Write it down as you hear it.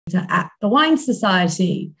at the Wine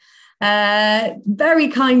Society. Very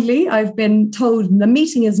kindly, I've been told the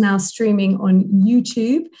meeting is now streaming on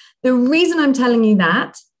YouTube. The reason I'm telling you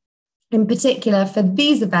that, in particular for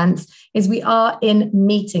these events, is we are in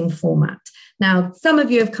meeting format. Now, some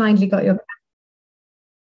of you have kindly got your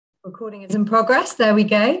recording is in progress. There we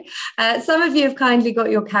go. Some of you have kindly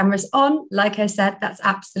got your cameras on. Like I said, that's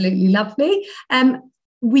absolutely lovely.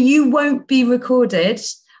 You won't be recorded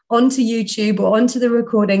onto YouTube or onto the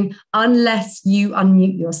recording unless you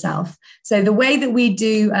unmute yourself. So the way that we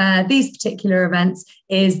do these particular events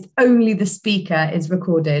is only the speaker is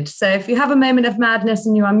recorded. So if you have a moment of madness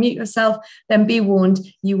and you unmute yourself, then be warned,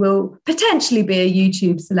 you will potentially be a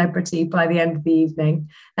YouTube celebrity by the end of the evening.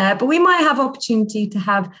 But we might have opportunity to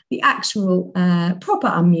have the actual proper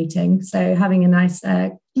unmuting. So having a nice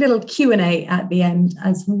little Q&A at the end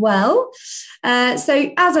as well.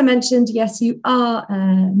 So as I mentioned, yes, you are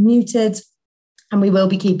muted, and we will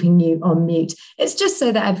be keeping you on mute. It's just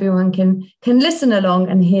so that everyone can listen along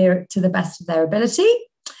and hear it to the best of their ability.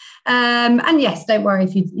 And yes, don't worry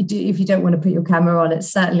if you don't want to put your camera on,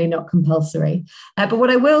 it's certainly not compulsory. But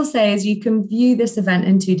what I will say is you can view this event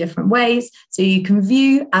in two different ways. So you can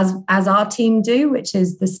view as our team do, which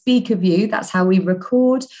is the speaker view, that's how we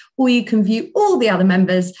record, or you can view all the other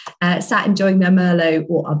members sat enjoying their Merlot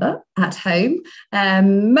or other at home.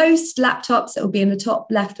 Most laptops, it will be in the top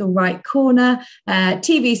left or right corner.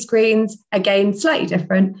 TV screens, again, slightly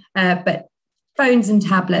different, but phones and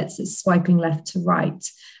tablets, it's swiping left to right.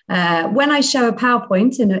 When I show a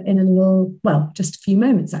PowerPoint in a little, well, just a few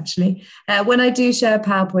moments actually, when I do show a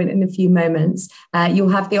PowerPoint in a few moments, you'll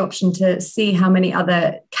have the option to see how many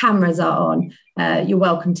other cameras are on. You're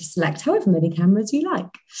welcome to select however many cameras you like.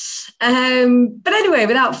 But anyway,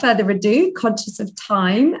 without further ado, conscious of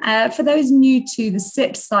time, for those new to the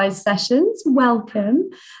sip size sessions, welcome.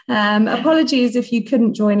 Apologies if you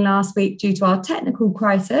couldn't join last week due to our technical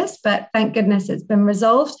crisis, but thank goodness it's been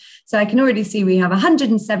resolved. So I can already see we have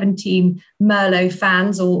 117 Merlot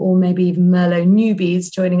fans or maybe even Merlot newbies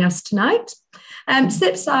joining us tonight.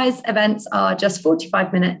 Sip size events are just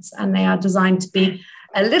 45 minutes and they are designed to be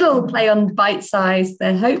a little play on bite size.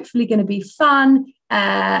 They're hopefully going to be fun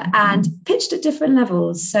and pitched at different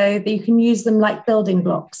levels so that you can use them like building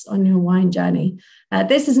blocks on your wine journey.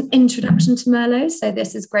 This is an introduction to Merlot, so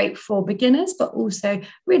this is great for beginners, but also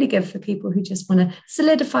really good for people who just want to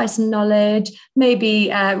solidify some knowledge, maybe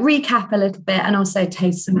recap a little bit, and also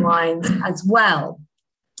taste some wines as well.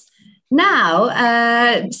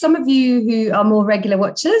 Now, some of you who are more regular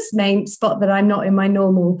watchers may spot that I'm not in my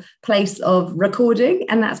normal place of recording,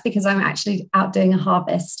 and that's because I'm actually out doing a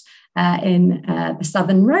harvest in the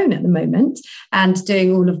Southern Rhone at the moment and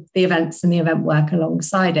doing all of the events and the event work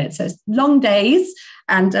alongside it. So it's long days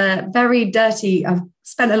and very dirty. I've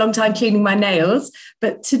spent a long time cleaning my nails,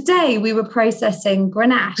 but today we were processing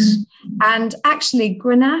Grenache. And actually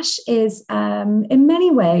Grenache is in many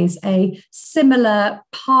ways a similar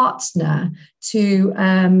partner to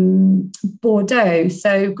Bordeaux.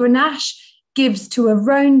 So Grenache gives to a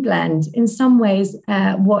Rhone blend in some ways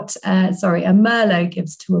what a Merlot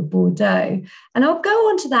gives to a Bordeaux. And I'll go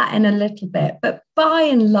on to that in a little bit, but by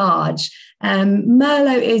and large,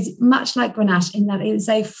 Merlot is much like Grenache in that it is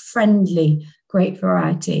a friendly grape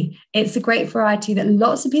variety. It's a grape variety that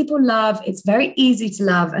lots of people love. It's very easy to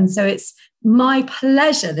love. And so it's my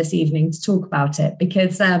pleasure this evening to talk about it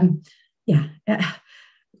because,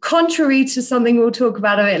 contrary to something we'll talk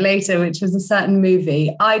about a bit later, which was a certain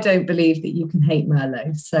movie, I don't believe that you can hate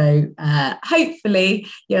Merlot. So hopefully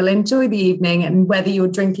you'll enjoy the evening, and whether you're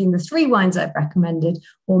drinking the three wines I've recommended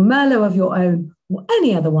or Merlot of your own or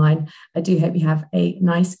any other wine, I do hope you have a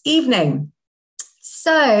nice evening.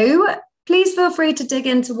 So please feel free to dig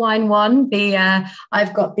into wine one.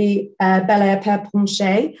 I've got the Bel Air Père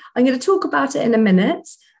Poncher. I'm going to talk about it in a minute.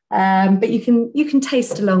 But you can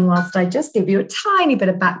taste along whilst I just give you a tiny bit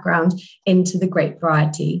of background into the grape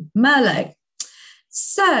variety Merlot.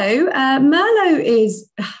 So Merlot is,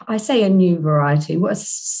 I say a new variety. What a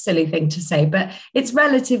silly thing to say, but it's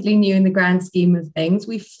relatively new in the grand scheme of things.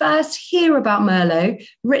 We first hear about Merlot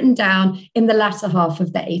written down in the latter half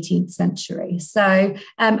of the 18th century. So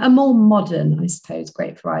a more modern, I suppose,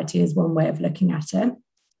 grape variety is one way of looking at it.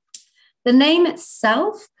 The name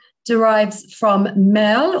itself derives from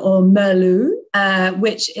Merle or Merlot,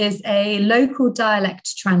 which is a local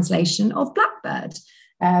dialect translation of blackbird.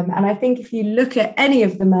 And I think if you look at any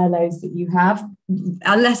of the Merlots that you have,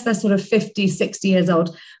 unless they're sort of 50, 60 years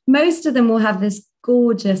old, most of them will have this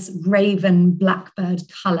gorgeous raven blackbird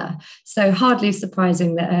colour. So hardly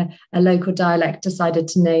surprising that a local dialect decided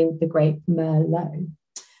to name the grape Merlot.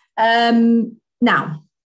 Now,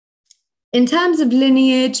 In terms of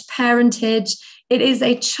lineage, parentage, it is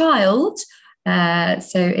a child.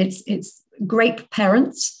 So it's grape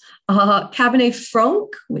parents are Cabernet Franc,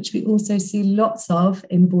 which we also see lots of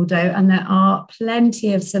in Bordeaux, and there are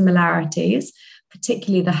plenty of similarities,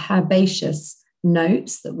 particularly the herbaceous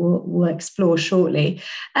notes that we'll explore shortly,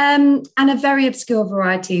 and a very obscure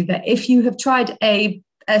variety that if you have tried a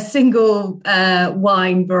single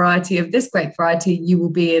wine variety of this grape variety, you will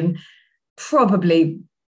be in probably,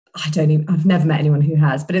 I've never met anyone who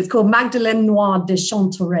has, but it's called Magdalene Noir de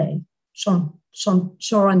Chantoray.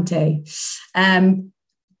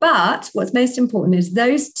 But what's most important is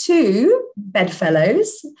those two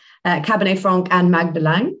bedfellows, Cabernet Franc and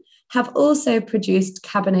Magdalene, have also produced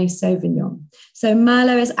Cabernet Sauvignon. So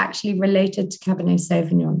Merlot is actually related to Cabernet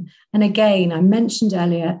Sauvignon. And again, I mentioned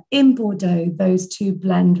earlier, in Bordeaux, those two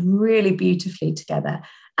blend really beautifully together.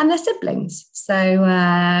 And they're siblings.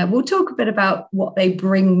 So we'll talk a bit about what they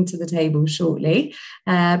bring to the table shortly.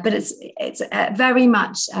 But it's very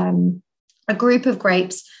much a group of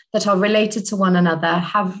grapes that are related to one another,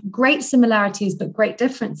 have great similarities but great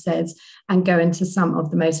differences, and go into some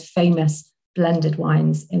of the most famous blended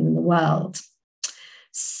wines in the world.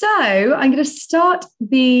 So I'm going to start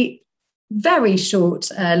the very short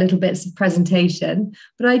little bits of presentation,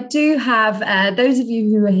 but I do have those of you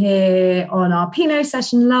who were here on our Pinot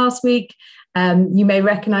session last week, you may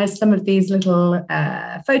recognize some of these little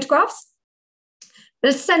photographs.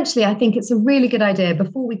 But essentially, I think it's a really good idea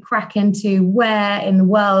before we crack into where in the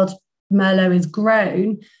world Merlot is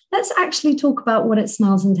grown, let's actually talk about what it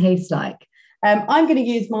smells and tastes like. I'm going to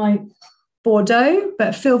use my Bordeaux,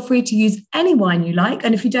 but feel free to use any wine you like.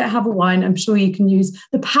 And if you don't have a wine, I'm sure you can use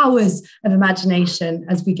the powers of imagination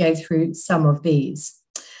as we go through some of these.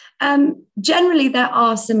 Generally, there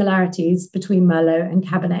are similarities between Merlot and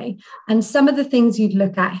Cabernet. And some of the things you'd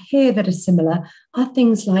look at here that are similar are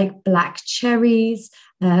things like black cherries,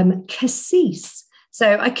 cassis.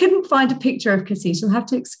 So I couldn't find a picture of cassis. You'll have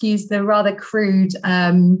to excuse the rather crude,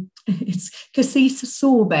 it's cassis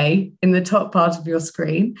sorbet in the top part of your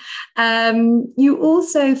screen. You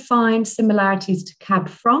also find similarities to Cab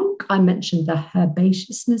Franc. I mentioned the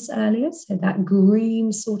herbaceousness earlier, so that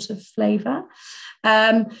green sort of flavour.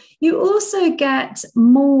 You also get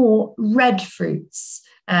more red fruits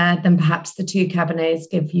than perhaps the two Cabernets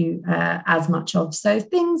give you as much of. So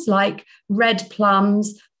things like red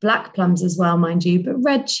plums, black plums as well, mind you, but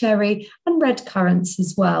red cherry and red currants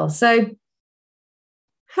as well. So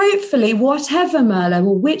hopefully, whatever Merlot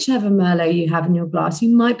or whichever Merlot you have in your glass, you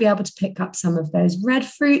might be able to pick up some of those red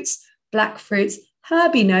fruits, black fruits,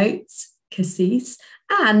 herby notes, cassis,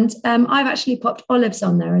 and I've actually popped olives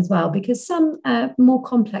on there as well, because some more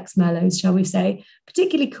complex Merlots, shall we say,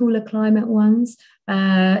 particularly cooler climate ones,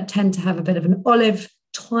 tend to have a bit of an olive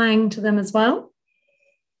twang to them as well.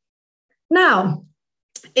 Now,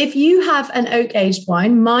 if you have an oak-aged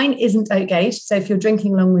wine, mine isn't oak-aged, so if you're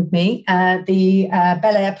drinking along with me, the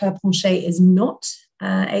Bel Air Père Ponché is not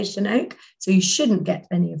aged in oak, so you shouldn't get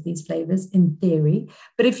any of these flavours in theory.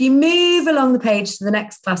 But if you move along the page to the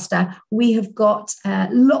next cluster, we have got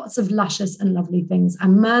lots of luscious and lovely things,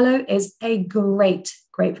 and Merlot is a great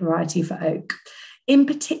variety for oak. In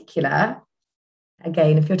particular,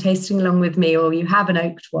 again, if you're tasting along with me or you have an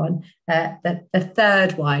oaked one, the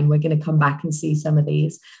third wine, we're going to come back and see some of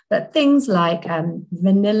these. But things like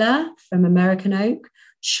vanilla from American oak,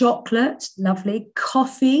 chocolate, lovely,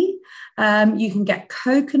 coffee, you can get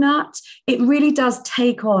coconut. It really does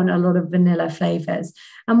take on a lot of vanilla flavors.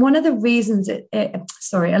 And one of the reasons a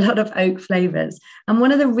lot of oak flavors. And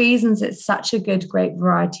one of the reasons it's such a good grape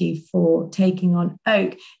variety for taking on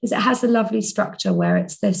oak is it has a lovely structure where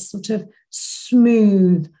it's this sort of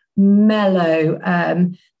smooth, mellow.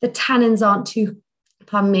 The tannins aren't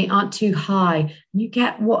too high. You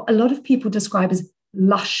get what a lot of people describe as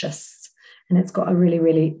luscious. And it's got a really,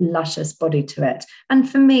 really luscious body to it. And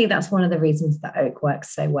for me, that's one of the reasons that oak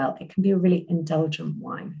works so well. It can be a really indulgent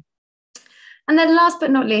wine. And then last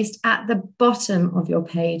but not least, at the bottom of your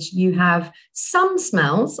page, you have some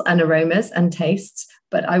smells and aromas and tastes,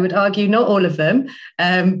 but I would argue not all of them.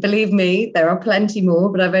 Believe me, there are plenty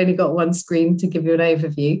more, but I've only got one screen to give you an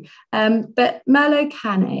overview. But Merlot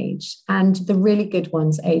can age, and the really good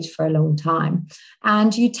ones age for a long time.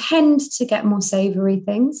 And you tend to get more savoury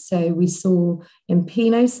things. So we saw in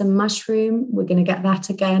Pinot some mushroom. We're going to get that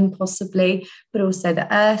again, possibly, but also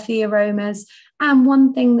the earthy aromas. And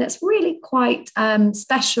one thing that's really quite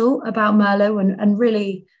special about Merlot and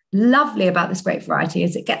really lovely about this grape variety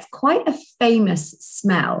is it gets quite a famous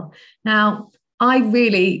smell. Now, I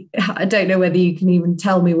don't know whether you can even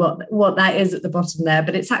tell me what that is at the bottom there,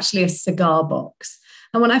 but it's actually a cigar box.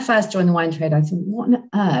 And when I first joined the wine trade, I thought, what on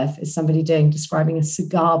earth is somebody doing describing a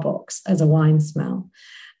cigar box as a wine smell?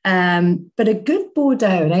 But a good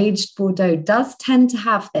Bordeaux, an aged Bordeaux, does tend to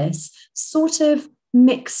have this sort of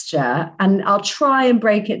mixture. And I'll try and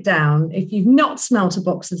break it down. If you've not smelt a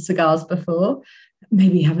box of cigars before,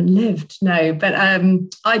 maybe you haven't lived. No, but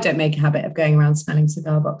I don't make a habit of going around smelling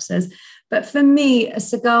cigar boxes. But for me, a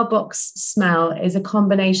cigar box smell is a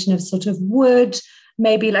combination of sort of wood,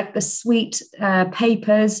 maybe like the sweet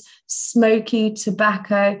papers, smoky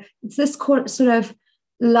tobacco. It's this sort of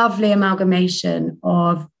lovely amalgamation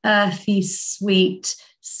of earthy, sweet,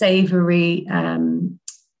 savory.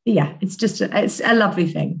 It's a lovely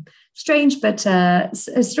thing. Strange, but a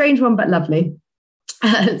strange one, but lovely.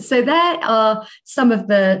 So there are some of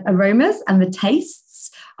the aromas and the tastes.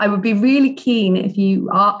 I would be really keen if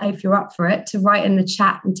you're up for it to write in the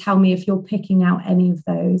chat and tell me if you're picking out any of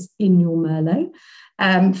those in your Merlot.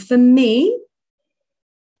 For me,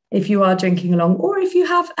 if you are drinking along, or if you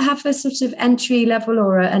have a sort of entry level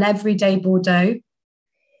or an everyday Bordeaux,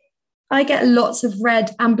 I get lots of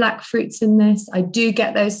red and black fruits in this. I do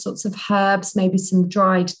get those sorts of herbs, maybe some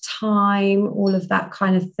dried thyme, all of that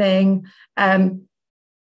kind of thing. I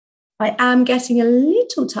am getting a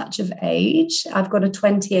little touch of age. I've got a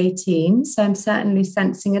 2018, so I'm certainly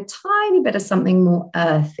sensing a tiny bit of something more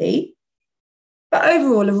earthy. But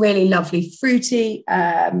overall, a really lovely fruity,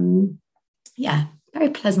 very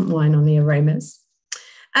pleasant wine on the aromas.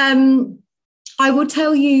 I will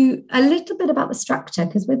tell you a little bit about the structure,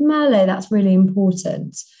 because with Merlot, that's really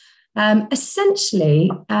important. Essentially,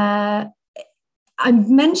 I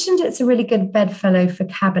mentioned it's a really good bedfellow for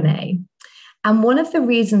Cabernet. And one of the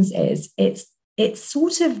reasons is it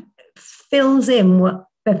sort of fills in what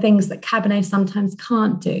the things that Cabernet sometimes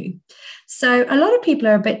can't do. So a lot of people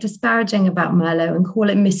are a bit disparaging about Merlot and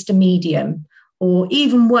call it Mr. Medium, or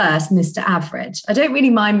even worse, Mr. Average. I don't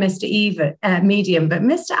really mind Mr. Medium, but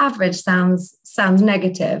Mr. Average sounds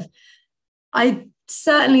negative. I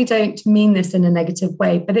certainly don't mean this in a negative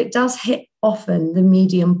way, but it does hit often the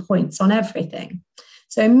medium points on everything.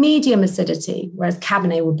 So medium acidity, whereas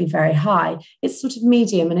Cabernet would be very high, it's sort of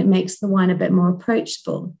medium, and it makes the wine a bit more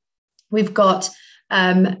approachable. We've got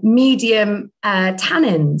medium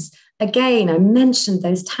tannins. Again, I mentioned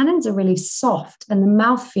those tannins are really soft and the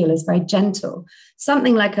mouthfeel is very gentle.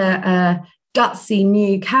 Something like a gutsy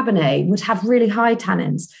new Cabernet would have really high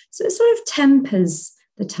tannins. So it sort of tempers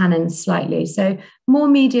the tannins slightly. So more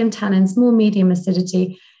medium tannins, more medium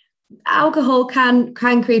acidity. Alcohol can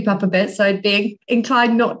creep up a bit, so I'd be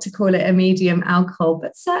inclined not to call it a medium alcohol,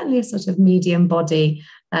 but certainly a sort of medium body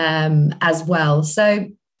as well. So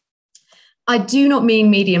I do not mean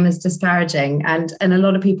medium as disparaging, and a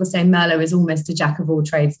lot of people say Merlot is almost a jack of all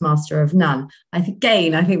trades, master of none. I think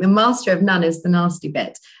the master of none is the nasty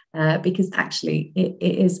bit, because actually it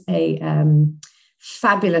is a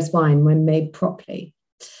fabulous wine when made properly.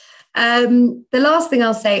 The last thing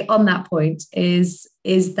I'll say on that point is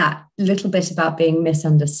that little bit about being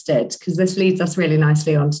misunderstood, because this leads us really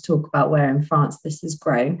nicely on to talk about where in France this is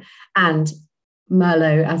grown and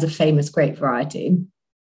Merlot as a famous grape variety.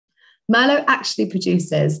 Merlot actually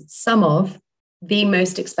produces some of the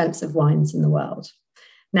most expensive wines in the world.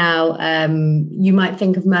 Now, you might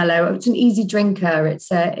think of Merlot, it's an easy drinker,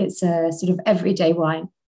 it's a sort of everyday wine.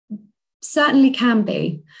 Certainly can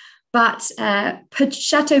be. But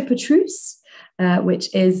Chateau Petrus,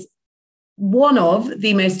 which is one of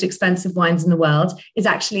the most expensive wines in the world, is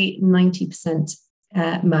actually 90%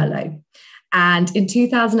 Merlot. And in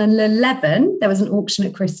 2011, there was an auction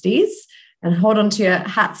at Christie's. And hold on to your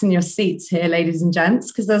hats and your seats here, ladies and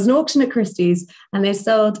gents, because there was an auction at Christie's and they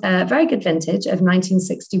sold a very good vintage of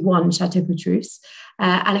 1961 Chateau Petrus.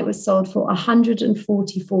 And it was sold for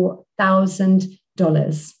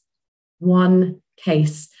 $144,000. One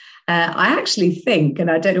case. I actually think, and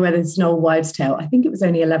I don't know whether it's an old wives' tale, I think it was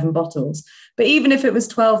only 11 bottles. But even if it was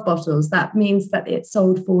 12 bottles, that means that it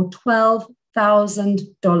sold for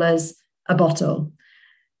 $12,000 a bottle.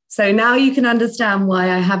 So now you can understand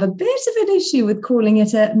why I have a bit of an issue with calling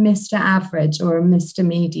it a Mr. Average or a Mr.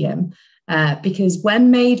 Medium, because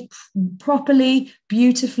when made properly,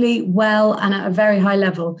 beautifully, well, and at a very high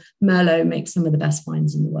level, Merlot makes some of the best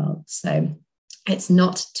wines in the world. So it's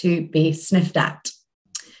not to be sniffed at.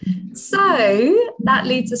 So that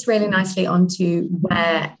leads us really nicely onto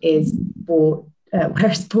where is Bordeaux.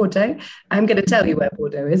 I'm going to tell you where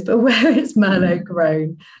Bordeaux is, but where is Merlot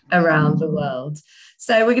grown around the world?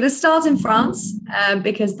 So we're going to start in France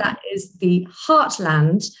because that is the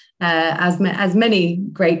heartland, as many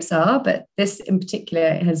grapes are, but this in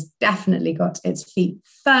particular has definitely got its feet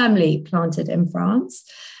firmly planted in France.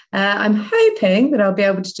 I'm hoping that I'll be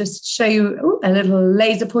able to just show you a little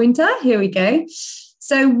laser pointer. Here we go.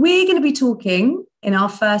 So we're going to be talking in our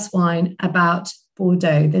first wine about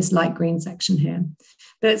Bordeaux, this light green section here.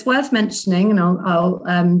 But it's worth mentioning, and I'll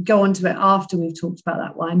go on to it after we've talked about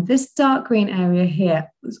that wine. This dark green area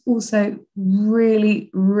here was also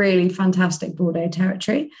really, really fantastic Bordeaux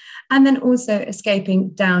territory. And then also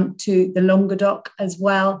escaping down to the Languedoc as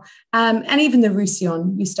well. And even the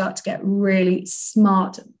Roussillon, you start to get really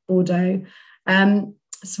smart Bordeaux.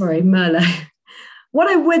 Merlot. What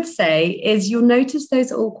I would say is you'll notice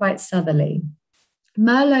those are all quite southerly.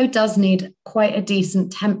 Merlot does need quite a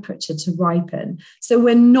decent temperature to ripen. So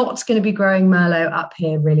we're not going to be growing Merlot up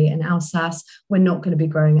here really in Alsace. We're not going to be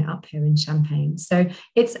growing it up here in Champagne. So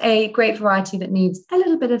it's a great variety that needs a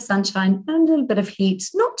little bit of sunshine and a little bit of heat,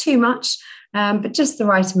 not too much, but just the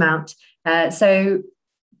right amount. So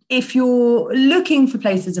if you're looking for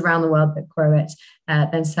places around the world that grow it,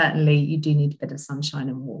 then certainly you do need a bit of sunshine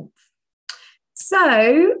and warmth.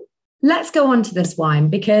 So let's go on to this wine,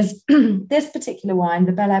 because this particular wine,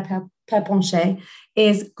 the Bel Air Perpenché,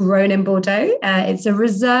 is grown in Bordeaux. It's a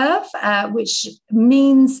reserve, which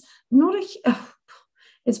means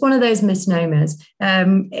it's one of those misnomers.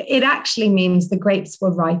 It actually means the grapes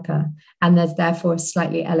were riper and there's therefore a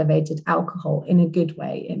slightly elevated alcohol in a good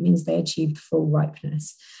way. It means they achieved full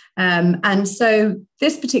ripeness. And so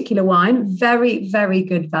this particular wine, very, very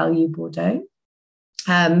good value Bordeaux.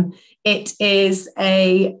 It is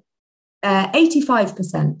a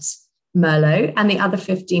 85% Merlot, and the other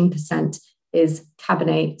 15% is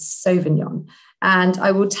Cabernet Sauvignon. And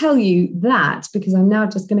I will tell you that because I'm now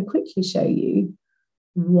just going to quickly show you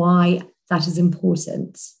why that is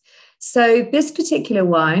important. So this particular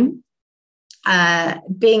wine,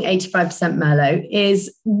 being 85%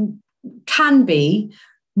 Merlot, can be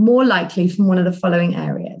more likely from one of the following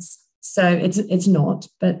areas. So it's not,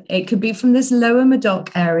 but it could be from this lower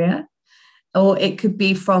Medoc area, or it could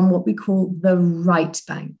be from what we call the right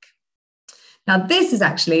bank. Now, this is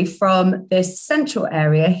actually from this central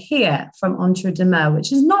area here from Entre-deux-Mers,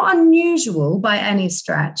 which is not unusual by any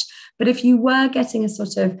stretch. But if you were getting a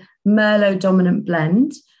sort of Merlot dominant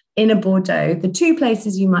blend in a Bordeaux, the two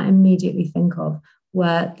places you might immediately think of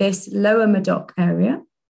were this lower Medoc area,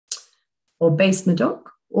 or base Medoc,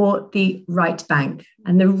 or the right bank.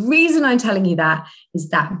 And the reason I'm telling you that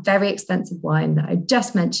is that very expensive wine that I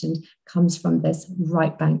just mentioned comes from this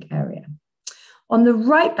right bank area. On the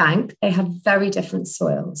right bank, they have very different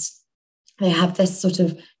soils. They have this sort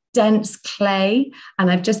of dense clay, and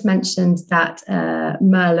I've just mentioned that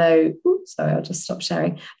Merlot, I'll just stop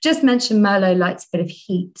sharing. Just mentioned Merlot likes a bit of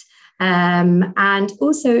heat. And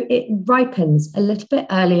also it ripens a little bit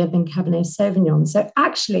earlier than Cabernet Sauvignon. So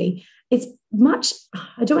actually, it's much,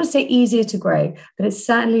 I don't want to say easier to grow, but it's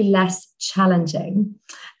certainly less challenging.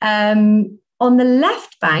 On the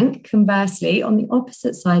left bank, conversely, on the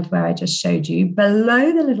opposite side where I just showed you,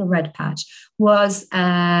 below the little red patch was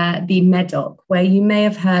the Medoc, where you may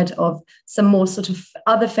have heard of some more sort of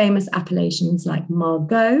other famous appellations like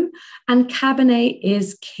Margaux, and Cabernet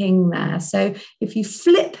is king there. So if you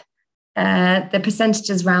flip the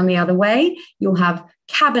percentages around the other way, you'll have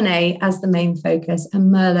Cabernet as the main focus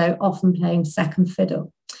and Merlot often playing second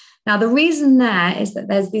fiddle. Now, the reason there is that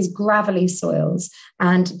there's these gravelly soils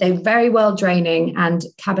and they're very well draining, and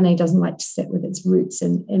Cabernet doesn't like to sit with its roots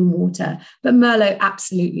in water, but Merlot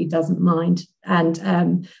absolutely doesn't mind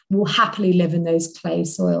and will happily live in those clay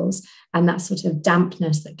soils and that sort of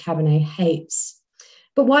dampness that Cabernet hates.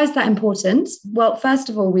 But why is that important? Well, first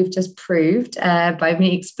of all, we've just proved by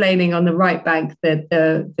me explaining on the right bank that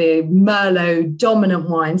the Merlot dominant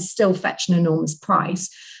wines still fetch an enormous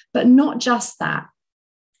price. But not just that.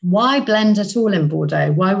 Why blend at all in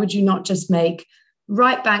Bordeaux? Why would you not just make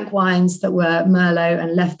right bank wines that were Merlot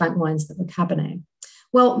and left bank wines that were Cabernet?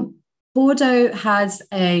 Well, Bordeaux has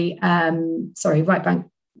right bank,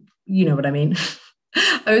 you know what I mean.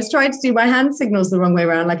 I was trying to do my hand signals the wrong way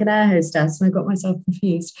around, like an air hostess, and I got myself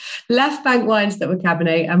confused. Left bank wines that were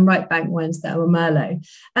Cabernet and right bank wines that were Merlot.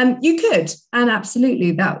 You could, and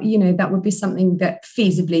absolutely, that would be something that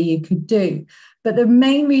feasibly you could do. But the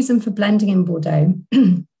main reason for blending in Bordeaux,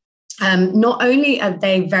 not only are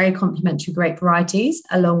they very complementary grape varieties,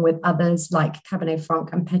 along with others like Cabernet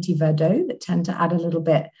Franc and Petit Verdot that tend to add a little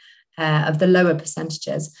bit of the lower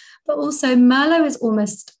percentages, but also Merlot is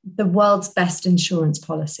almost the world's best insurance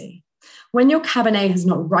policy. When your Cabernet has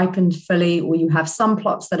not ripened fully, or you have some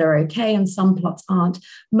plots that are okay and some plots aren't,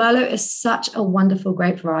 Merlot is such a wonderful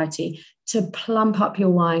grape variety to plump up your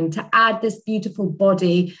wine, to add this beautiful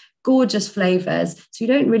body, gorgeous flavors. So you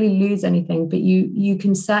don't really lose anything, but you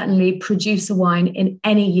can certainly produce a wine in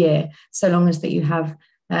any year, so long as that you have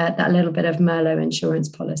that little bit of Merlot insurance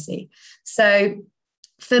policy. So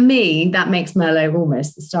for me, that makes Merlot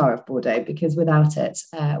almost the star of Bordeaux, because without it,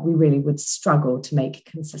 we really would struggle to make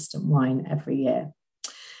consistent wine every year.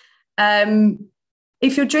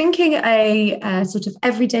 If you're drinking a sort of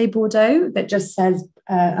everyday Bordeaux that just says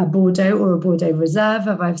a Bordeaux or a Bordeaux Reserve,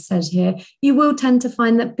 as I've said here, you will tend to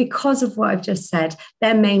find that because of what I've just said,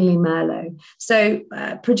 they're mainly Merlot. So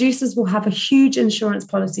producers will have a huge insurance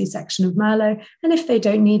policy section of Merlot, and if they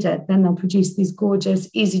don't need it, then they'll produce these gorgeous,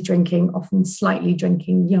 easy drinking, often slightly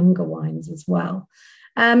drinking younger wines as well.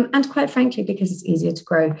 And quite frankly, because it's easier to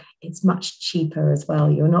grow, it's much cheaper as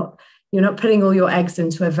well. You're not putting all your eggs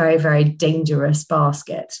into a very, very dangerous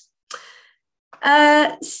basket.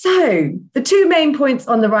 So the two main points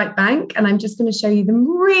on the right bank, and I'm just going to show you them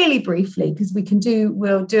really briefly because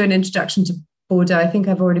we'll do an introduction to Bordeaux. I think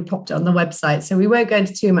I've already popped it on the website, so we won't go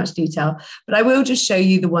into too much detail, but I will just show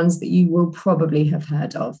you the ones that you will probably have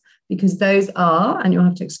heard of, because those are, and you'll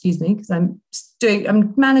have to excuse me because I'm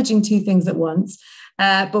managing two things at once.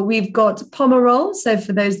 But we've got Pomerol. So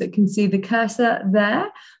for those that can see the cursor there,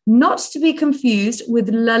 not to be confused with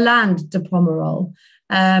Lalande de Pomerol.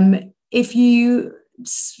 If you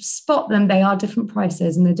spot them, they are different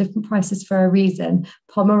prices, and they're different prices for a reason.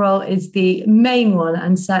 Pomerol is the main one,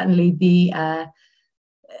 and certainly the I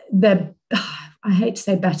hate to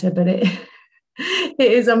say better, but it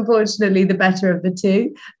is unfortunately the better of the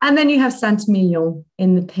two. And then you have Saint-Emilion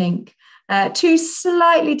in the pink. Two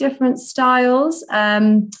slightly different styles.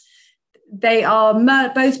 They are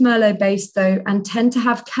both Merlot based though, and tend to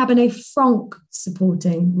have Cabernet Franc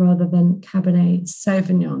supporting rather than Cabernet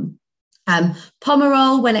Sauvignon.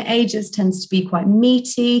 Pomerol, when it ages, tends to be quite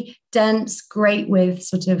meaty, dense, great with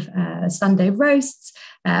sort of Sunday roasts,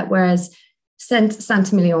 whereas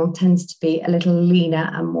Saint-Emilion tends to be a little leaner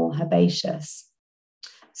and more herbaceous.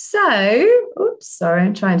 So, oops, sorry,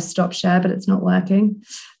 I'm trying to stop share, but it's not working.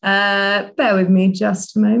 Bear with me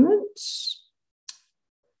just a moment.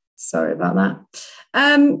 Sorry about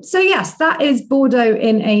that. So yes, that is Bordeaux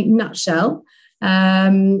in a nutshell.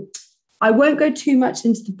 I won't go too much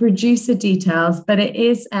into the producer details, but it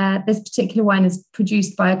is this particular wine is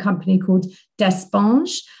produced by a company called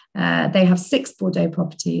Despanges. They have 6 Bordeaux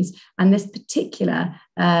properties, and this particular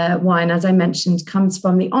wine, as I mentioned, comes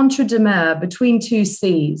from the Entre-deux-Mers, between two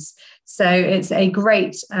seas. So it's a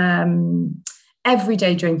great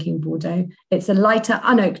everyday drinking Bordeaux. It's a lighter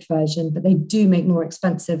unoaked version, but they do make more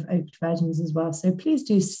expensive oaked versions as well. So please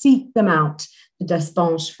do seek them out, the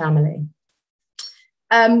Despanges family.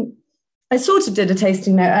 I sort of did a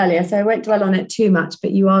tasting note earlier, so I won't dwell on it too much,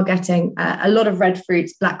 but you are getting a lot of red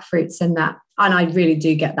fruits, black fruits in that. And I really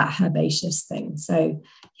do get that herbaceous thing. So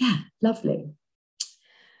yeah, lovely.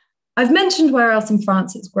 I've mentioned where else in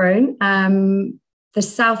France it's grown. The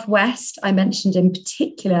southwest, I mentioned in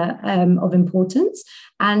particular of importance,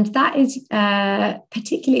 and that is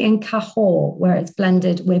particularly in Cahors, where it's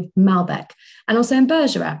blended with Malbec, and also in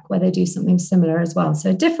Bergerac, where they do something similar as well.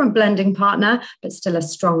 So a different blending partner, but still a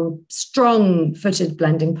strong-footed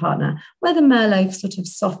blending partner, where the Merlot sort of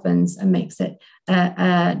softens and makes it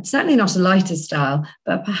certainly not a lighter style,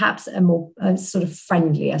 but perhaps a more sort of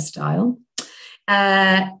friendlier style.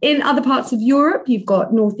 In other parts of Europe, you've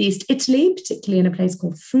got northeast Italy, particularly in a place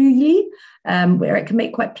called Friuli, where it can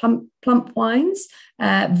make quite plump wines.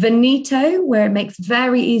 Veneto, where it makes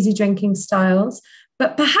very easy drinking styles.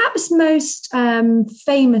 But perhaps most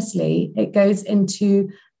famously, it goes into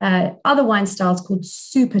other wine styles called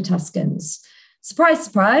Super Tuscans. Surprise,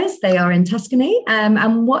 surprise, they are in Tuscany.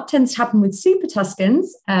 And what tends to happen with Super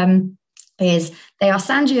Tuscans is they are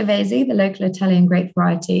Sangiovese, the local Italian grape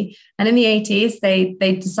variety. And in the 80s,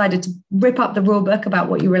 they decided to rip up the rule book about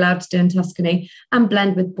what you were allowed to do in Tuscany and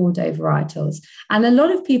blend with Bordeaux varietals. And a lot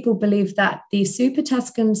of people believe that the Super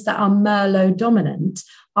Tuscans that are Merlot dominant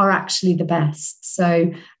are actually the best.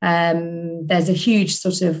 So there's a huge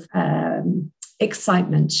sort of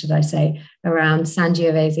excitement, should I say, around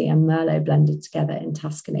Sangiovese and Merlot blended together in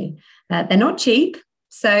Tuscany. They're not cheap.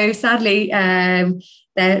 So sadly,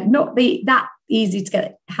 they're not that easy to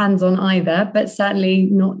get hands on either, but certainly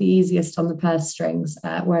not the easiest on the purse strings,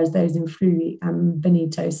 whereas those in Friuli and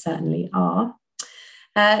Veneto certainly are.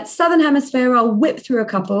 Southern Hemisphere, I'll whip through a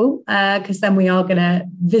couple because then we are going to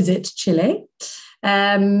visit Chile.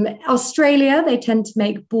 Australia, they tend to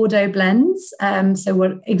make Bordeaux blends.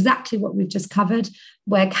 So exactly what we've just covered,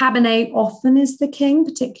 where Cabernet often is the king,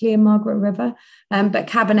 particularly in Margaret River, but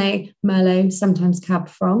Cabernet, Merlot, sometimes Cab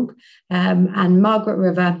Franc, and Margaret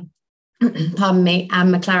River, pardon me,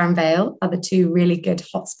 and McLaren Vale are the two really good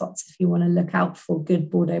hotspots if you want to look out for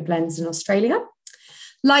good Bordeaux blends in Australia.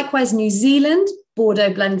 Likewise, New Zealand,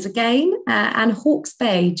 Bordeaux blends again, and Hawke's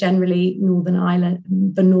Bay, generally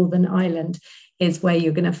the Northern Ireland is where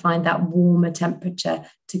you're going to find that warmer temperature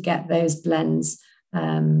to get those blends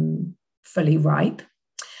fully ripe.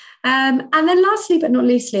 And then lastly, but not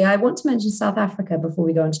leastly, I want to mention South Africa before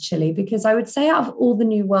we go on to Chile, because I would say out of all the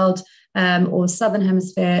New World or Southern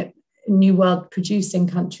Hemisphere New World producing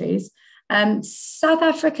countries, South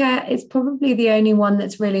Africa is probably the only one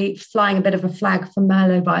that's really flying a bit of a flag for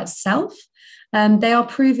Merlot by itself. They are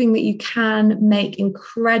proving that you can make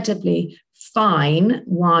incredibly fine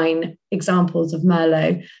wine examples of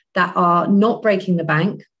Merlot that are not breaking the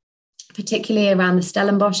bank, particularly around the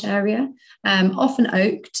Stellenbosch area, often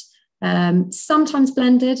oaked, sometimes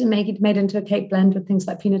blended and made into a cake blend with things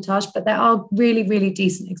like Pinotage, but there are really, really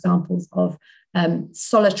decent examples of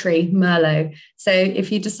solitary Merlot. So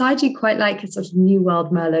if you decide you quite like a sort of New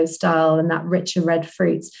World Merlot style and that richer red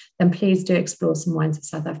fruits, then please do explore some wines of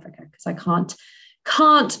South Africa, because I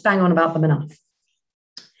can't bang on about them enough.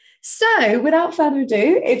 So without further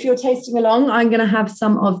ado, if you're tasting along, I'm going to have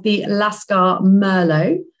some of the Lascar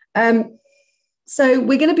Merlot. So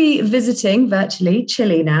we're going to be visiting virtually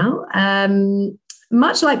Chile now.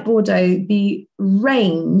 Much like Bordeaux, the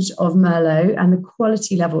range of Merlot and the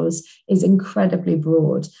quality levels is incredibly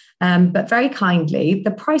broad, but very kindly,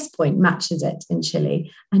 the price point matches it in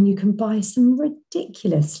Chile, and you can buy some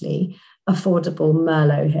ridiculously affordable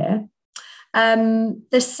Merlot here.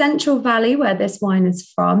 The Central Valley, where this wine is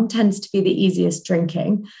from, tends to be the easiest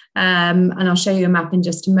drinking, and I'll show you a map in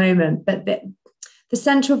just a moment, but the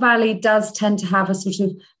Central Valley does tend to have a sort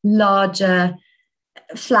of larger,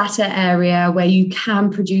 flatter area where you can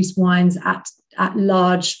produce wines at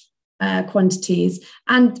large quantities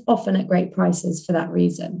and often at great prices for that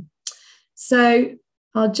reason. So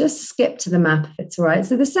I'll just skip to the map if it's all right.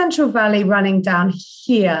 So the Central Valley running down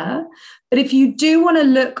here, but if you do want to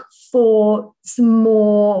look for some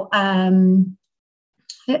more,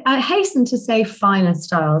 I hasten to say finer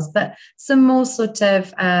styles, but some more sort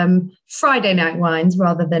of Friday night wines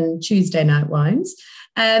rather than Tuesday night wines,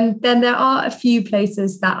 then there are a few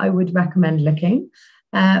places that I would recommend looking.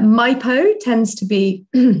 Maipo tends to be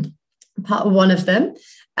part of one of them.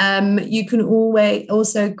 You can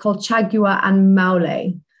also Colchagua and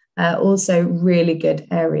Maule, also really good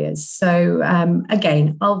areas. So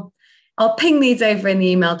again, I'll ping these over in the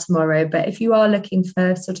email tomorrow, but if you are looking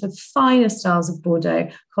for sort of finer styles of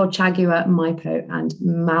Bordeaux, Colchagua, Maipo and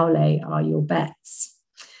Maule are your bets.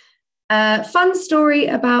 Fun story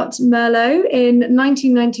about Merlot. In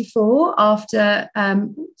 1994, after,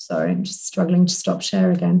 sorry, I'm just struggling to stop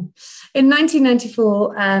share again. In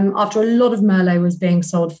 1994, after a lot of Merlot was being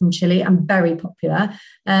sold from Chile and very popular,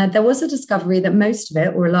 there was a discovery that most of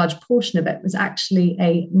it, or a large portion of it, was actually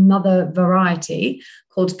another variety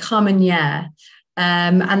called Carmenere.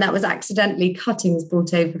 And that was accidentally cuttings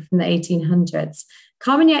brought over from the 1800s.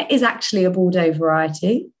 Carmenere is actually a Bordeaux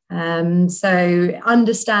variety. So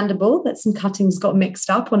understandable that some cuttings got mixed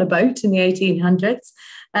up on a boat in the 1800s.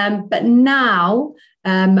 But now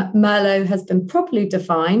Merlot has been properly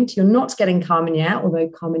defined. You're not getting Carmenere, although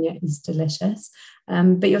Carmenere is delicious.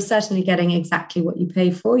 But you're certainly getting exactly what you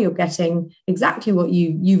pay for. You're getting exactly what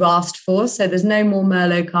you've asked for. So there's no more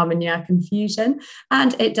Merlot Carmenere confusion.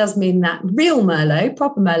 And it does mean that real Merlot,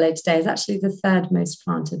 proper Merlot today, is actually the third most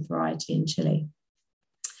planted variety in Chile.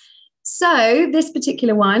 So this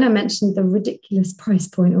particular wine, I mentioned the ridiculous price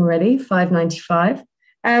point already, $5.95.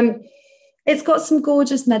 It's got some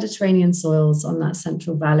gorgeous Mediterranean soils on that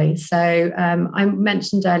Central Valley. So I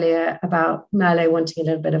mentioned earlier about Merlot wanting a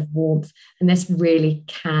little bit of warmth, and this really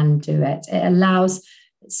can do it. It allows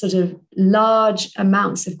sort of large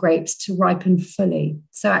amounts of grapes to ripen fully.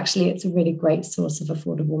 So actually, it's a really great source of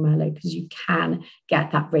affordable Merlot because you can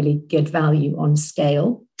get that really good value on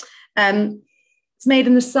scale. It's made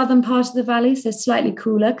in the southern part of the valley, so slightly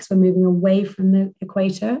cooler because we're moving away from the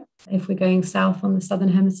equator if we're going south on the southern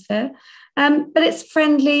hemisphere. But it's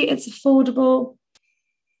friendly, it's affordable.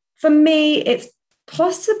 For me, it's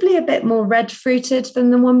possibly a bit more red fruited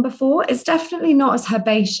than the one before. It's definitely not as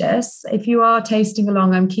herbaceous. If you are tasting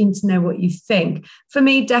along, I'm keen to know what you think. For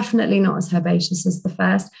me, definitely not as herbaceous as the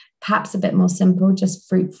first. Perhaps a bit more simple, just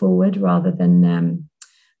fruit forward rather than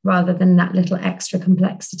that little extra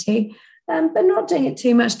complexity. But not doing it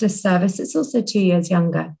too much disservice. It's also 2 years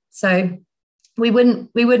younger. So we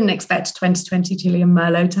wouldn't expect 2020 Chilean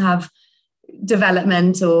Merlot to have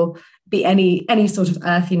development or be any sort of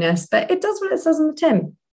earthiness, but it does what it says on the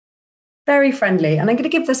tin. Very friendly. And I'm going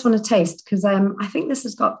to give this one a taste because I think this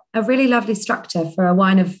has got a really lovely structure for a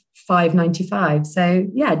wine of $5.95. So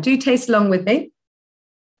yeah, do taste along with me.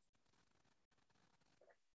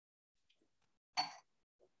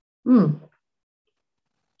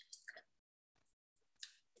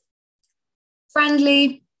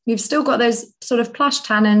 friendly. You've still got those sort of plush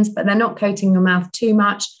tannins, but they're not coating your mouth too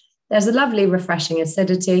much. There's a lovely, refreshing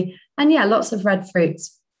acidity. And yeah, lots of red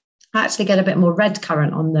fruits. I actually get a bit more red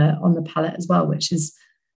currant on the palate as well, which is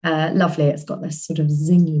lovely. It's got this sort of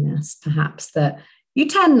zinginess, perhaps, that you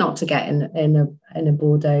tend not to get in a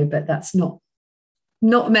Bordeaux, but that's not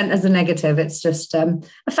meant as a negative. It's just a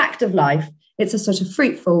fact of life. It's a sort of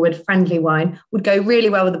fruit-forward, friendly wine. Would go really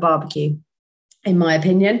well with a barbecue, in my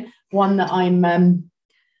opinion. One that I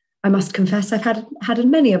must confess, I've had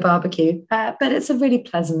many a barbecue, but it's a really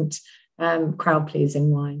pleasant, crowd-pleasing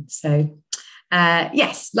wine. So,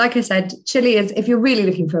 yes, like I said, Chile is, if you're really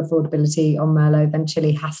looking for affordability on Merlot, then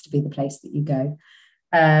Chile has to be the place that you go.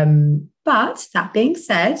 But that being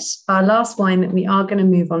said, our last wine that we are going to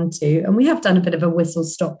move on to, and we have done a bit of a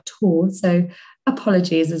whistle-stop tour, so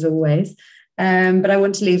apologies as always, but I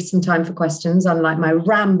want to leave some time for questions, unlike my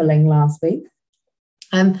rambling last week.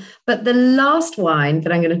 But the last wine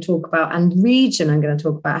that I'm going to talk about and region I'm going to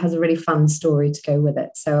talk about has a really fun story to go with it.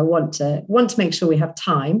 So I want to make sure we have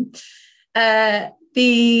time. There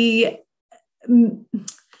is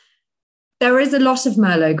a lot of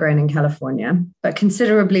Merlot grown in California, but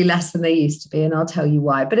considerably less than they used to be, and I'll tell you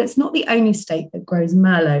why. But it's not the only state that grows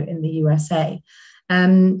Merlot in the USA.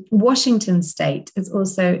 Washington State is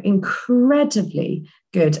also incredibly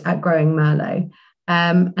good at growing Merlot.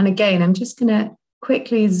 And again, I'm just going to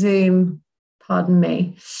quickly zoom, pardon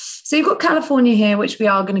me. So you've got California here, which we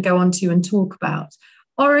are going to go on to and talk about.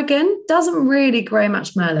 Oregon doesn't really grow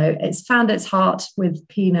much Merlot. It's found its heart with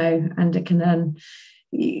Pinot, and it can earn,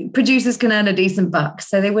 producers can earn a decent buck,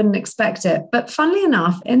 so they wouldn't expect it. But funnily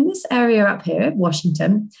enough, in this area up here,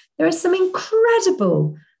 Washington, there is some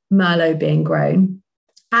incredible Merlot being grown,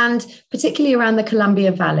 and particularly around the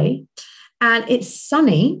Columbia Valley. And it's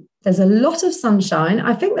sunny. There's a lot of sunshine.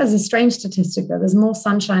 I think there's a strange statistic that there's more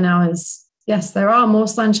sunshine hours. Yes, there are more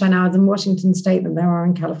sunshine hours in Washington State than there are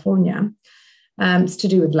in California. It's to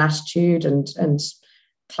do with latitude and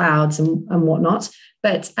clouds and whatnot.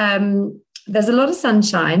 But there's a lot of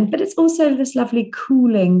sunshine, but it's also this lovely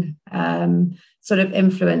cooling sort of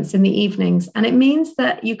influence in the evenings. And it means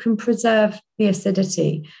that you can preserve the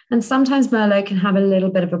acidity. And sometimes Merlot can have a little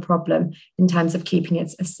bit of a problem in terms of keeping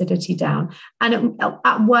its acidity down. And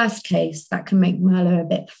at worst case, that can make Merlot a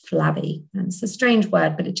bit flabby. And it's a strange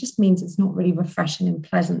word, but it just means it's not really refreshing and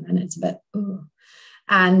pleasant, and it's a bit, ugh.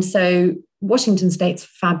 And so Washington State's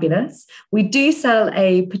fabulous. We do sell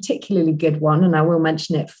a particularly good one, and I will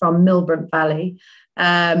mention it, from Milbrant Valley,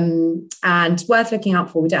 and worth looking out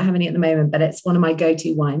for. We don't have any at the moment, but it's one of my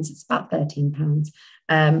go-to wines. It's about £13,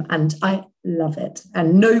 and I love it.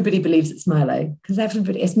 And nobody believes it's Merlot because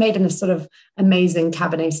it's made in this sort of amazing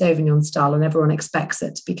Cabernet Sauvignon style, and everyone expects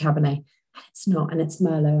it to be Cabernet, and it's not, and it's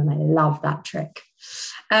Merlot, and I love that trick.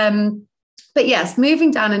 But yes,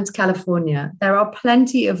 moving down into California, there are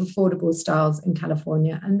plenty of affordable styles in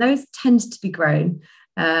California, and those tend to be grown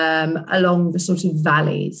along the sort of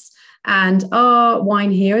valleys. And our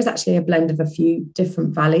wine here is actually a blend of a few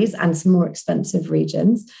different valleys and some more expensive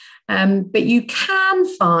regions. But you can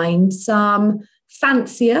find some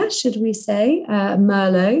fancier, should we say,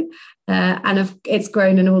 Merlot. And it's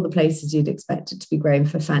grown in all the places you'd expect it to be grown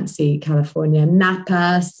for fancy California: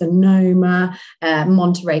 Napa, Sonoma,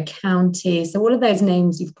 Monterey County. So all of those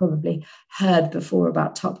names you've probably heard before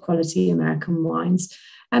about top quality American wines.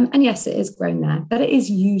 And yes, it is grown there, but it is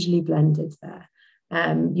usually blended there.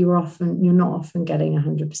 You're not often getting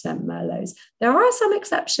 100% Merlots. There are some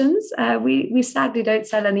exceptions. We sadly don't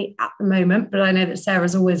sell any at the moment, but I know that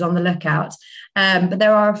Sarah's always on the lookout. But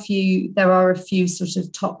there are a few sort of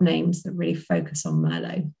top names that really focus on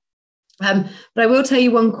Merlot. But I will tell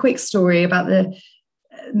you one quick story about the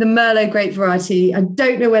Merlot grape variety. I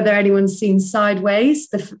don't know whether anyone's seen Sideways,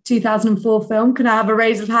 the 2004 film. Can I have a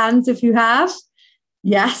raise of hands if you have?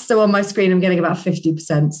 Yes, so on my screen, I'm getting about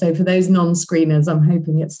 50%. So for those non-screeners, I'm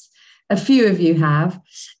hoping it's a few of you have.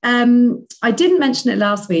 I didn't mention it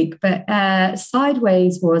last week, but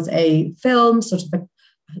Sideways was a film,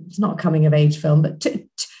 it's not a coming-of-age film, but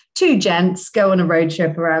two gents go on a road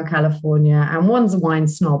trip around California, and one's a wine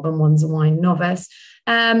snob and one's a wine novice.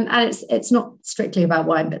 And it's not strictly about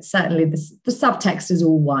wine, but certainly the subtext is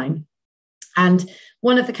all wine. And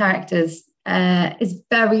one of the characters is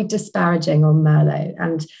very disparaging on Merlot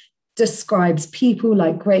and describes people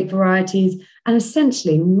like grape varieties, and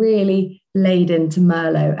essentially really laid into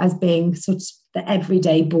Merlot as being sort of the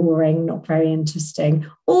everyday, boring, not very interesting.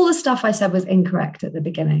 All the stuff I said was incorrect at the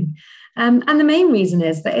beginning. And the main reason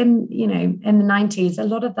is that in the 90s, a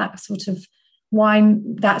lot of that sort of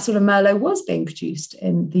wine, that sort of Merlot was being produced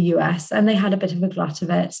in the US, and they had a bit of a glut of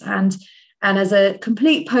it. And And as a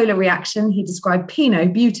complete polar reaction, he described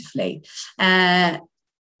Pinot beautifully.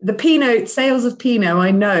 The Pinot sales of Pinot, I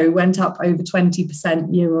know, went up over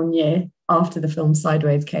 20% year on year after the film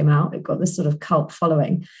Sideways came out. It got this sort of cult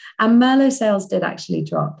following. And Merlot sales did actually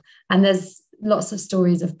drop. And there's lots of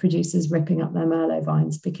stories of producers ripping up their Merlot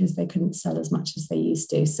vines because they couldn't sell as much as they used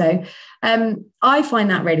to. So I find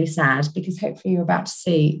that really sad, because hopefully you're about to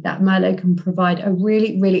see that Merlot can provide a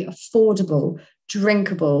really, really affordable,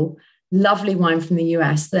 drinkable, lovely wine from the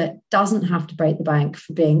US that doesn't have to break the bank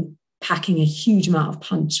for packing a huge amount of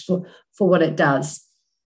punch for what it does.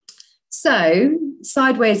 So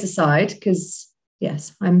Sideways aside, because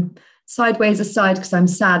yes, I'm sideways aside because I'm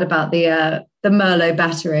sad about the Merlot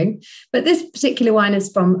battering. But this particular wine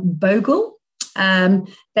is from Bogle.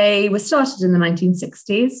 They were started in the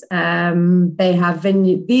 1960s. They have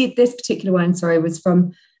this particular wine, was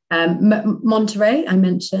from Monterey, I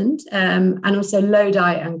mentioned, and also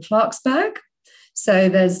Lodi and Clarksburg. So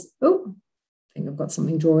there's, I think I've got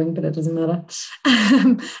something drawing, but it doesn't matter.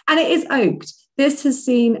 And it is oaked. This has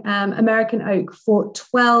seen American oak for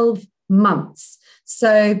 12 months.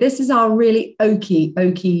 So this is our really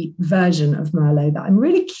oaky version of Merlot that I'm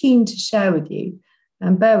really keen to share with you.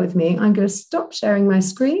 And bear with me, I'm going to stop sharing my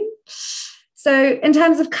screen. So in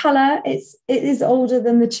terms of colour, it is older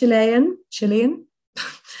than the Chilean.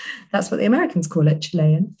 That's what the Americans call it,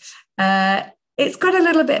 Chilean. It's got a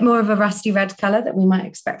little bit more of a rusty red colour that we might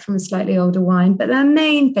expect from a slightly older wine. But the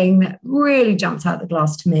main thing that really jumps out the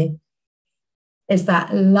glass to me is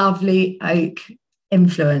that lovely oak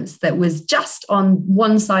influence that was just on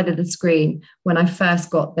one side of the screen when I first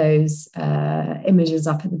got those images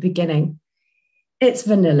up at the beginning. It's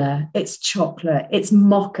vanilla, it's chocolate, it's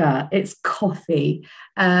mocha, it's coffee.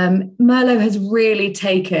 Merlot has really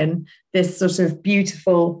taken this sort of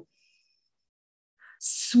beautiful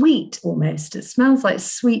sweet almost. It smells like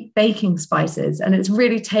sweet baking spices, and it's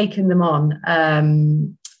really taken them on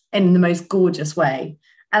in the most gorgeous way.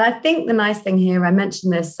 And I think the nice thing here, I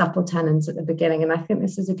mentioned there's supple tannins at the beginning, and I think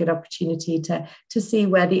this is a good opportunity to see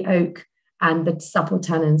where the oak and the supple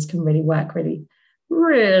tannins can really work really,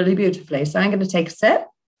 really beautifully. So I'm going to take a sip.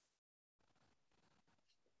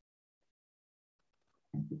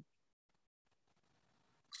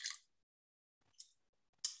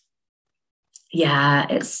 Yeah,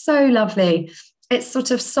 it's so lovely. It's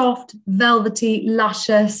sort of soft, velvety,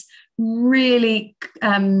 luscious, really...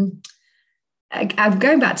 I'm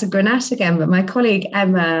going back to Grenache again, but my colleague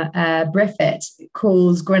Emma Briffett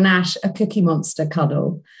calls Grenache a cookie monster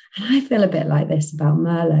cuddle. And I feel a bit like this about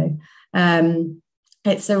Merlot.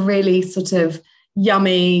 It's a really sort of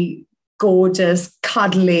yummy, gorgeous,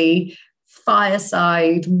 cuddly,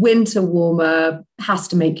 fireside, winter warmer, has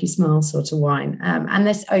to make you smile sort of wine. And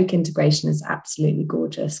this oak integration is absolutely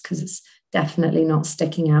gorgeous because it's definitely not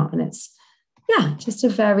sticking out. And it's, just a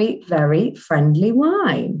very, very friendly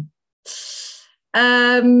wine.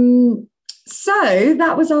 So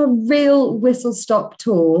that was our real whistle-stop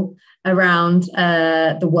tour around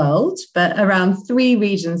the world, but around 3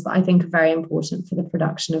 regions that I think are very important for the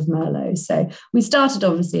production of Merlot. So we started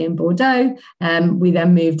obviously in Bordeaux. We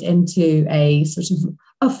then moved into a sort of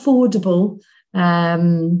affordable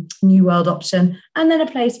New World option, and then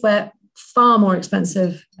a place where far more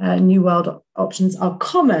expensive New World options are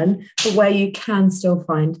common, but where you can still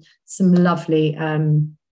find some lovely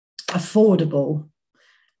affordable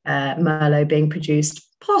Merlot being produced,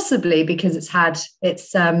 possibly because it's had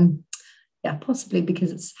its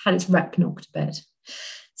rep knocked a bit.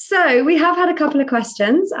 So we have had a couple of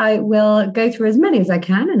questions. I will go through as many as I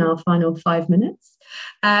can in our final 5 minutes.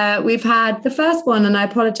 We've had the first one, and I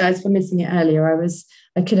apologize for missing it earlier.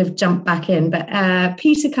 I could have jumped back in, but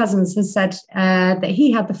Peter Cousins has said that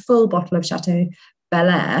he had the full bottle of Chateau Bel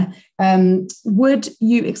Air. Would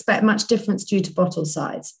you expect much difference due to bottle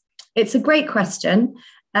size? It's a great question.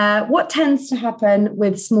 What tends to happen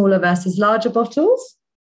with smaller versus larger bottles?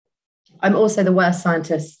 I'm also the worst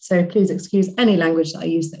scientist, so please excuse any language that I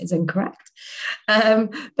use that is incorrect.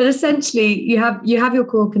 But essentially, you have your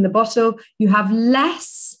cork in the bottle. You have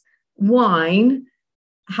less wine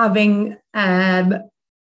having been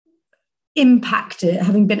impacted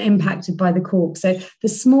by the cork. So the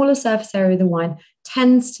smaller surface area of the wine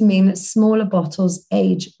tends to mean that smaller bottles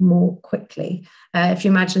age more quickly. If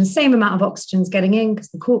you imagine the same amount of oxygen is getting in because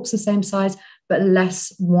the cork's the same size, but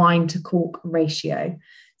less wine to cork ratio.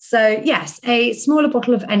 So yes, a smaller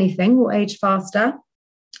bottle of anything will age faster.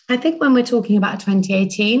 I think when we're talking about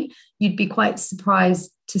 2018, you'd be quite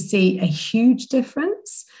surprised to see a huge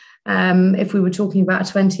difference. If we were talking about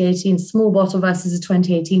a 2018 small bottle versus a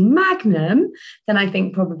 2018 Magnum, then I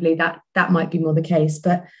think probably that might be more the case.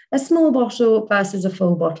 But a small bottle versus a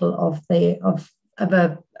full bottle of a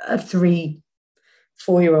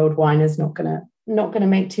 3-4-year-old wine is not gonna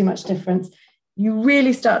make too much difference. You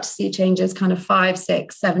really start to see changes kind of 5,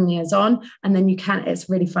 6, 7 years on, and then it's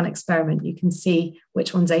a really fun experiment. You can see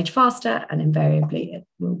which ones age faster, and invariably it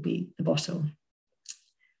will be the bottle.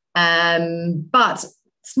 But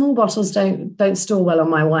small bottles don't store well on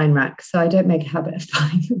my wine rack, so I don't make a habit of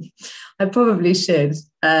buying them. I probably should.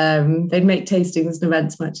 They'd make tastings and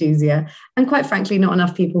events much easier. And quite frankly, not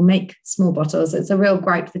enough people make small bottles. It's a real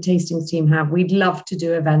gripe the tastings team have. We'd love to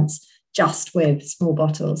do events just with small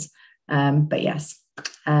bottles. But yes,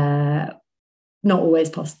 not always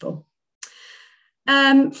possible.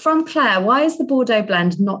 From Claire, why is the Bordeaux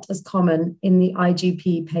blend not as common in the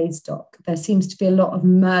IGP Pays stock? There seems to be a lot of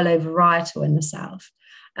Merlot varietal in the south.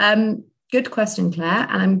 Good question, Claire.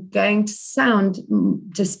 And I'm going to sound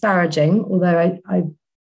disparaging, although I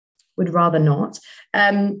would rather not.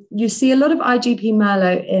 You see a lot of IGP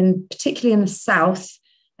Merlot, particularly in the south,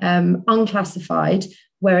 unclassified,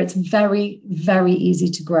 where it's very, very easy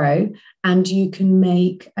to grow. And you can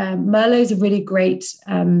make, Merlot is a really great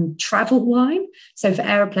travel wine. So for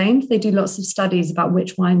aeroplanes, they do lots of studies about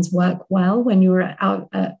which wines work well when you're out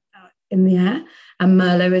in the air. And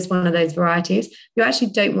Merlot is one of those varieties. You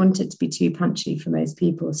actually don't want it to be too punchy for most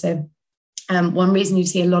people. So one reason you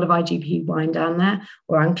see a lot of IGP wine down there,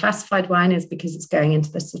 or unclassified wine, is because it's going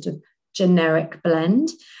into this sort of generic blend.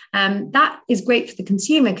 That is great for the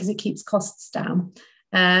consumer because it keeps costs down.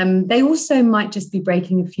 They also might just be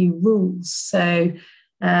breaking a few rules. So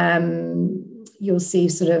you'll see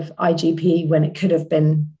sort of IGP when it could have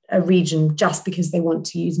been a region just because they want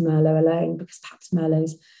to use Merlot alone, because perhaps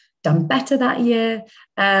Merlot's done better that year.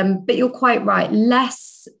 But you're quite right.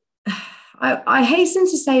 I hasten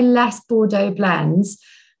to say less Bordeaux blends.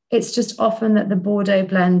 It's just often that the Bordeaux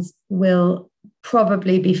blends will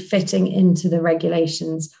probably be fitting into the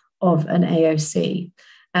regulations of an AOC.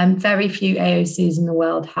 Very few AOCs in the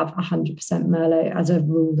world have 100% Merlot as a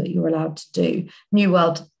rule that you're allowed to do. New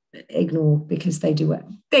World, ignore, because they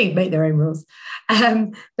make their own rules.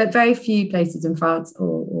 But very few places in France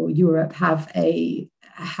or Europe have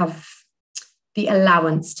the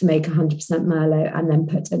allowance to make 100% Merlot and then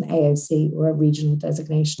put an AOC or a regional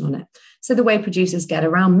designation on it. So the way producers get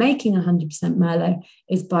around making 100% Merlot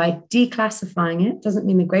is by declassifying it, doesn't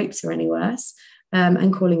mean the grapes are any worse,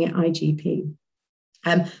 and calling it IGP.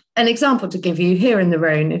 An example to give you, here in the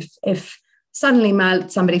Rhone, if suddenly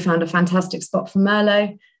somebody found a fantastic spot for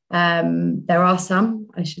Merlot, there are some,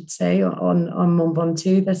 I should say, on Mont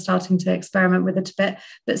Ventoux, they're starting to experiment with it a bit.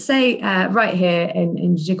 But say right here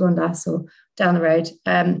in Gigondas or down the road,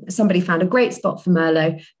 somebody found a great spot for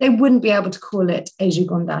Merlot, they wouldn't be able to call it a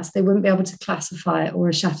Gigondas. They wouldn't be able to classify it or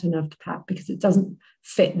a Chateauneuf de Pape because it doesn't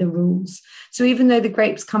fit the rules. So even though the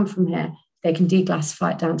grapes come from here, they can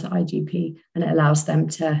declassify it down to IGP, and it allows them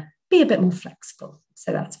to be a bit more flexible.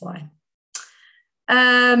 So that's why.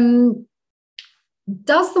 Andrew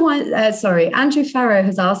Farrow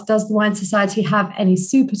has asked, does the Wine Society have any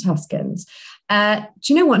Super Tuscans? Do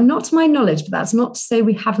you know what? Not to my knowledge, but that's not to say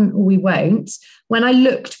we haven't or we won't. When I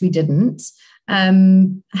looked, we didn't.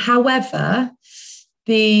 However,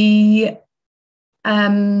 the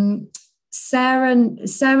Sarah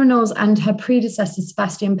Knowles and her predecessor,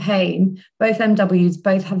 Sebastian Payne, both MWs,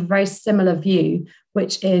 both have a very similar view,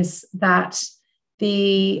 which is that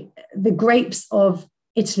the grapes of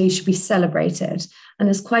Italy should be celebrated. And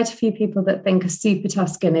there's quite a few people that think a Super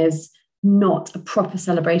Tuscan is not a proper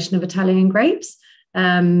celebration of Italian grapes.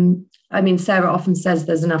 Sarah often says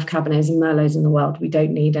there's enough Cabernets and Merlots in the world. We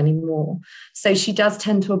don't need any more. So she does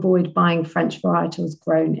tend to avoid buying French varietals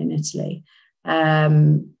grown in Italy.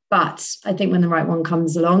 But I think when the right one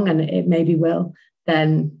comes along, and it maybe will,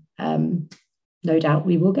 then no doubt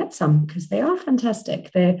we will get some because they are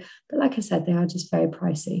fantastic. But like I said, they are just very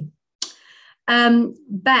pricey.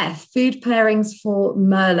 Beth, food pairings for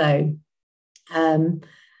Merlot.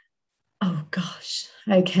 Oh gosh,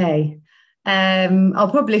 okay.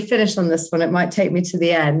 I'll probably finish on this one. It might take me to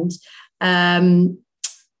the end.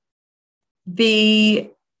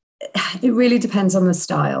 It really depends on the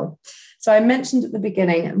style. So I mentioned at the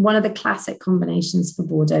beginning, one of the classic combinations for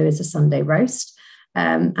Bordeaux is a Sunday roast.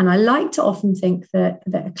 And I like to often think that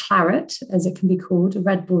a claret, as it can be called, a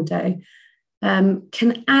red Bordeaux,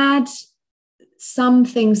 can add some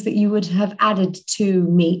things that you would have added to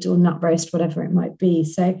meat or nut roast, whatever it might be.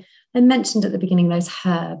 So I mentioned at the beginning those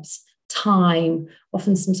herbs, thyme,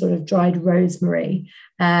 often some sort of dried rosemary.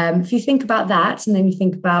 If you think about that, and then you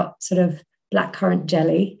think about sort of blackcurrant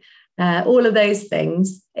jelly, all of those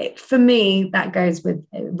things. For me, that goes with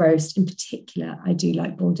roast. In particular, I do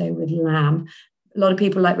like Bordeaux with lamb. A lot of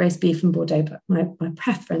people like roast beef and Bordeaux, but my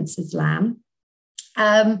preference is lamb.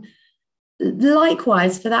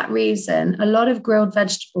 Likewise, for that reason, a lot of grilled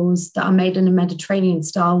vegetables that are made in a Mediterranean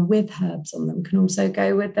style with herbs on them can also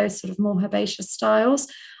go with those sort of more herbaceous styles.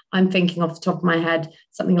 I'm thinking off the top of my head,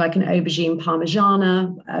 something like an aubergine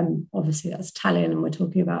parmigiana. Obviously, that's Italian, and we're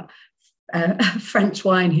talking about French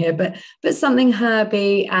wine here, but something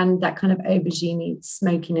herby and that kind of aubergine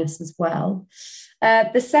smokiness as well.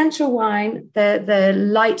 The central wine, the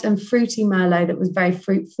light and fruity Merlot that was very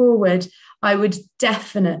fruit forward, I would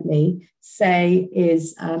definitely say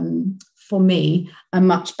is, for me, a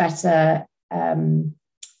much better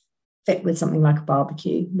fit with something like a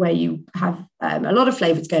barbecue, where you have a lot of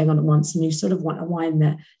flavors going on at once, and you sort of want a wine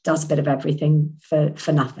that does a bit of everything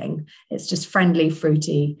for nothing. It's just friendly,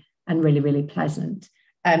 fruity, and really, really pleasant.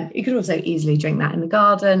 You could also easily drink that in the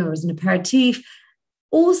garden or as an aperitif.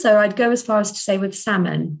 Also, I'd go as far as to say with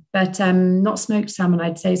salmon, but not smoked salmon.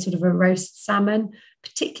 I'd say sort of a roast salmon,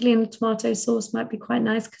 particularly in the tomato sauce, might be quite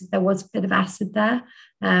nice because there was a bit of acid there.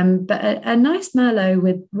 But a nice Merlot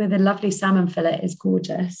with a lovely salmon fillet is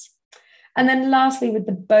gorgeous. And then lastly, with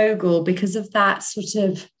the Bogle, because of that sort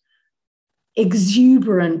of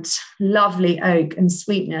exuberant, lovely oak and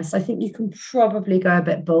sweetness, I think you can probably go a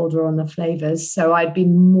bit bolder on the flavors. So I'd be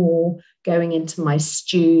more going into my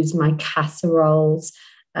stews, my casseroles,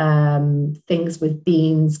 things with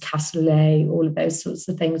beans, cassoulet, all of those sorts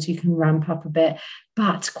of things. You can ramp up a bit,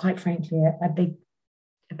 but quite frankly, a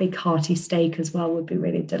big hearty steak as well would be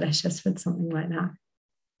really delicious with something like that.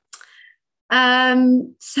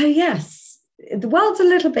 So yes, the world's a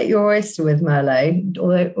little bit your oyster with Merlot,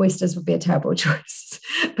 although oysters would be a terrible choice.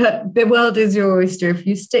 But the world is your oyster if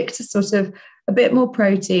you stick to sort of a bit more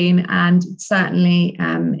protein. And certainly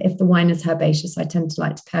if the wine is herbaceous, I tend to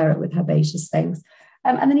like to pair it with herbaceous things.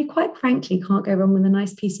 And then you quite frankly can't go wrong with a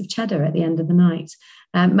nice piece of cheddar at the end of the night.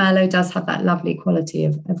 Merlot does have that lovely quality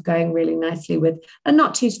of going really nicely with a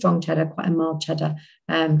not too strong cheddar, quite a mild cheddar,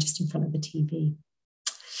 just in front of the TV.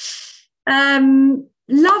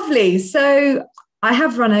 Lovely. So I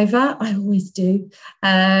have run over. I always do.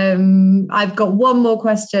 I've got one more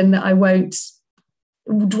question that I won't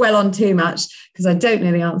dwell on too much because I don't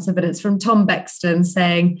know the answer, but it's from Tom Bexton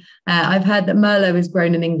saying, I've heard that Merlot is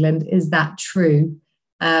grown in England. Is that true?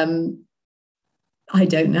 I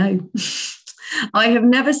don't know. I have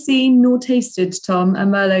never seen nor tasted, Tom, a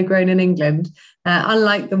Merlot grown in England.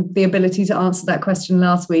 Unlike the ability to answer that question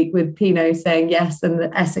last week with Pinot saying yes and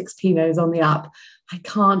the Essex Pinot is on the up, I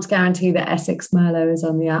can't guarantee that Essex Merlot is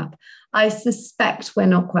on the up. I suspect we're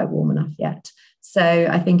not quite warm enough yet. So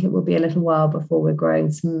I think it will be a little while before we're growing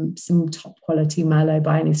some top quality Merlot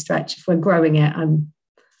by any stretch. If we're growing it, I'm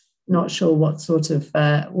not sure what sort of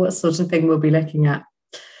thing we'll be looking at.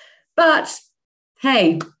 But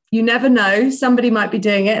hey, you never know. Somebody might be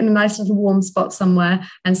doing it in a nice little warm spot somewhere.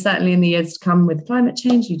 And certainly in the years to come with climate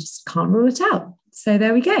change, you just can't rule it out. So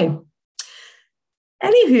there we go.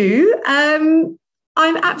 Anywho,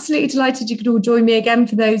 I'm absolutely delighted you could all join me again.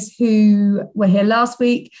 For those who were here last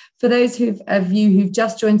week, for those of you who've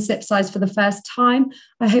just joined Sip Size for the first time,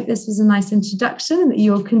 I hope this was a nice introduction and that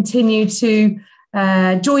you'll continue to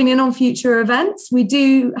join in on future events. We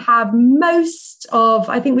do have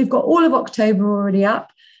I think we've got all of October already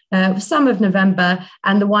up, some of November,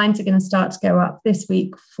 and the wines are going to start to go up this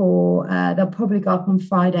week they'll probably go up on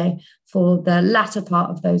Friday for the latter part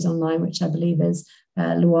of those online, which I believe is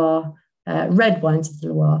Loire, red wines of the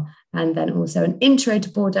Loire, and then also an intro to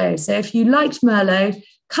Bordeaux. So if you liked Merlot,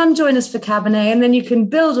 come join us for Cabernet, and then you can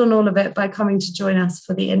build on all of it by coming to join us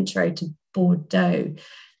for the intro to Bordeaux.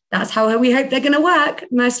 That's how we hope they're going to work.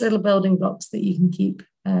 Nice little building blocks that you can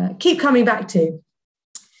keep coming back to.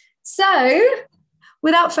 So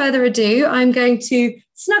without further ado, I'm going to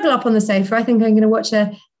snuggle up on the sofa. I think I'm going to watch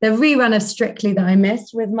the rerun of Strictly that I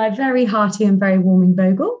missed with my very hearty and very warming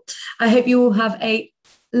Bogle. I hope you all have a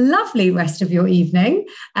lovely rest of your evening,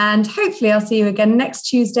 and hopefully I'll see you again next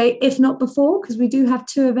Tuesday, if not before, because we do have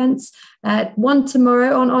two events, one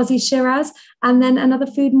tomorrow on Aussie Shiraz and then another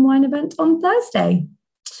food and wine event on Thursday.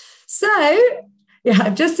 So yeah,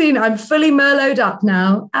 I've just seen I'm fully Merlot'd up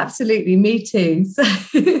now. Absolutely, me too. So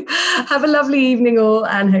have a lovely evening all,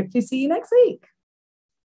 and hopefully see you next week.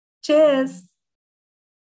 Cheers.